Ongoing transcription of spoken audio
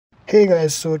Hey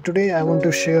guys, so today I want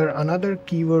to share another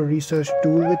keyword research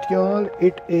tool with y'all.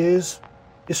 It is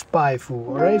Spyfu.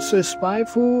 Alright, so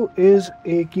Spyfu is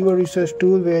a keyword research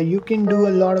tool where you can do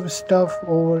a lot of stuff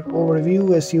overview,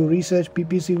 SEO research,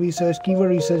 PPC research, keyword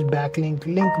research, backlink,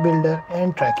 link builder,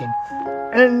 and tracking,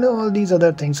 and all these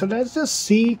other things. So let's just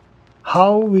see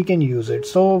how we can use it.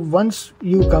 So once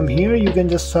you come here, you can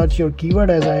just search your keyword.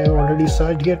 As I already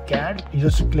searched here, CAD, you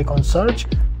just click on search,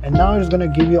 and now it's gonna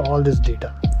give you all this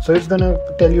data. So it's gonna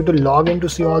tell you to log in to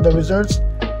see all the results.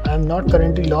 I'm not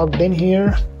currently logged in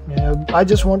here. I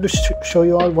just want to show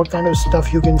you all what kind of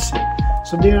stuff you can see.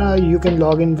 So there you can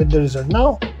log in with the result.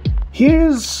 Now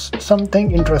here's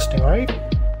something interesting, right?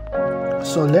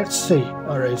 So let's see.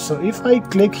 All right, so if I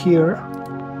click here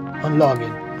on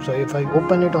login, so if I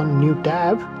open it on new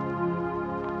tab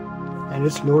and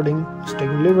it's loading, it's taking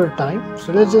a little bit of time.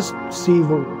 So let's just see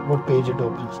what page it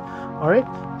opens. All right,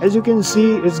 as you can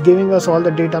see, it's giving us all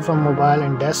the data from mobile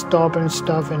and desktop and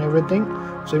stuff and everything.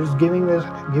 So it's giving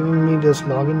me this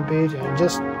login page, and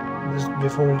just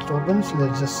before it opens,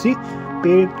 let's just see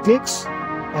paid clicks,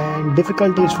 and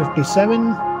difficulty is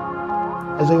 57.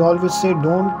 As I always say,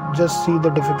 don't just see the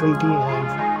difficulty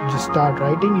and just start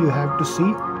writing. You have to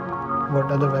see what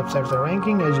other websites are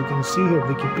ranking. As you can see here,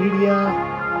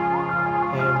 Wikipedia,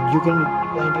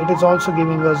 and it is also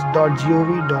giving us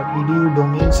 .gov.edu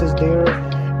domains is there,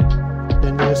 and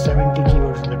then there are 70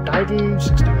 keywords in the title,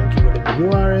 61 keyword in the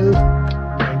URL,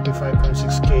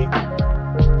 95.6k.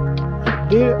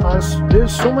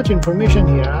 There's so much information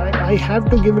here. I have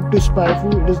to give it to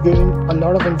Spyfu. It is giving a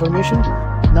lot of information.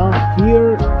 Now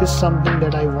here is something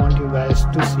that I want you guys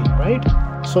to see, right?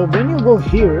 So when you go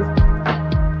here,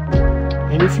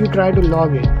 and if you try to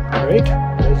log in, alright,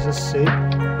 let's just say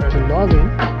try to log in.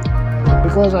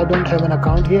 Because I don't have an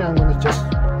account here, I'm going to just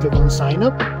click on sign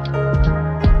up.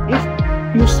 If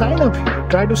you sign up here,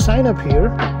 try to sign up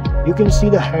here, you can see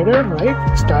the header, right?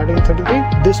 Starting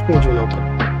 38, this page will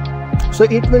open. So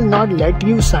it will not let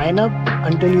you sign up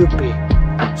until you pay.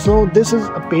 So this is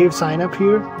a paid sign up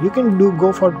here. You can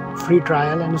go for free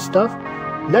trial and stuff.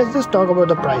 Let's just talk about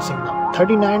the pricing now.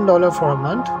 $39 for a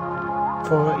month.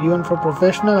 Even for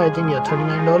professional, I think, yeah,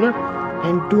 $39,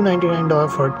 and $299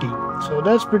 for a team. So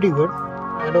that's pretty good.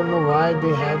 I don't know why they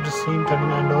have the same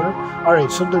 $39.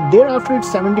 Alright, so thereafter it's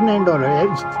 $79.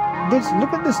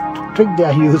 Look at this trick they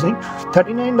are using.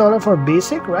 $39 for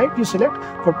basic, right? You select.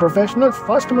 For professional,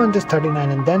 first month is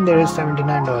 $39, and then there is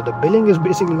 $79. The billing is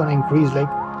basically going to increase. Like,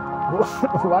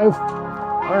 why?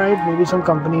 Alright, maybe some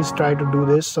companies try to do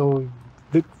this. So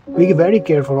be very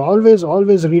careful. Always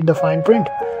read the fine print.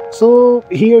 So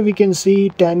here we can see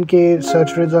 10k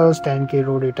search results, 10k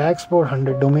raw data export,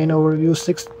 100 domain overview,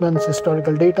 6 months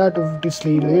historical data,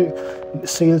 250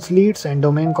 sales leads and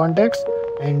domain contacts,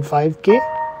 and 5k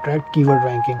tracked keyword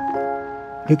ranking.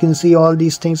 You can see all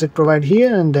these things that provide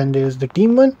here, and then there's the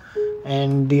team one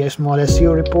and the small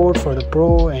SEO report for the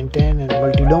pro and 10 and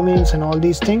multi-domains and all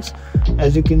these things.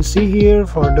 As you can see here,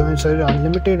 for domains are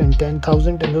unlimited and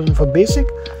 10,000 for basic.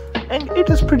 And it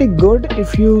is pretty good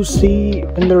if you see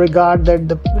in the regard that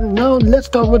now let's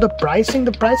talk about the pricing.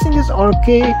 The pricing is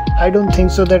okay. I don't think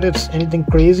so that it's anything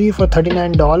crazy. For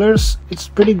 $39, it's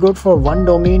pretty good. For one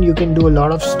domain you can do a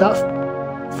lot of stuff.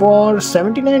 For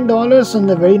 $79 on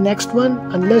the very next one,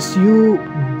 unless you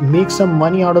make some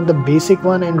money out of the basic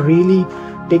one and really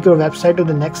take your website to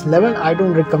the next level, I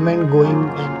don't recommend going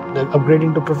and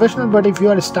upgrading to professional. But if you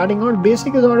are starting out,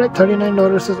 basic is alright.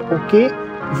 $39 is okay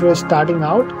if you're starting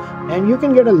out, and you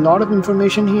can get a lot of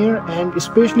information here, and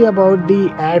especially about the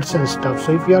ads and stuff.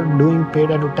 So if you are doing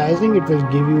paid advertising, it will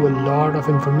give you a lot of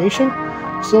information.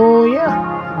 So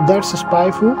yeah, that's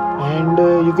Spyfu, and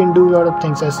you can do a lot of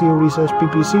things: SEO research,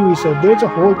 PPC research. There's a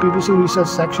whole PPC research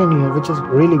section here, which is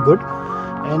really good,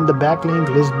 and the backlink,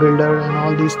 list builder, and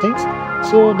all these things.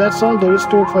 So that's all there is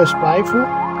to it for Spyfu,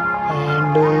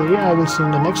 and yeah, I will see you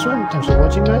in the next one. Thanks for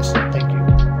watching, guys. Thank you.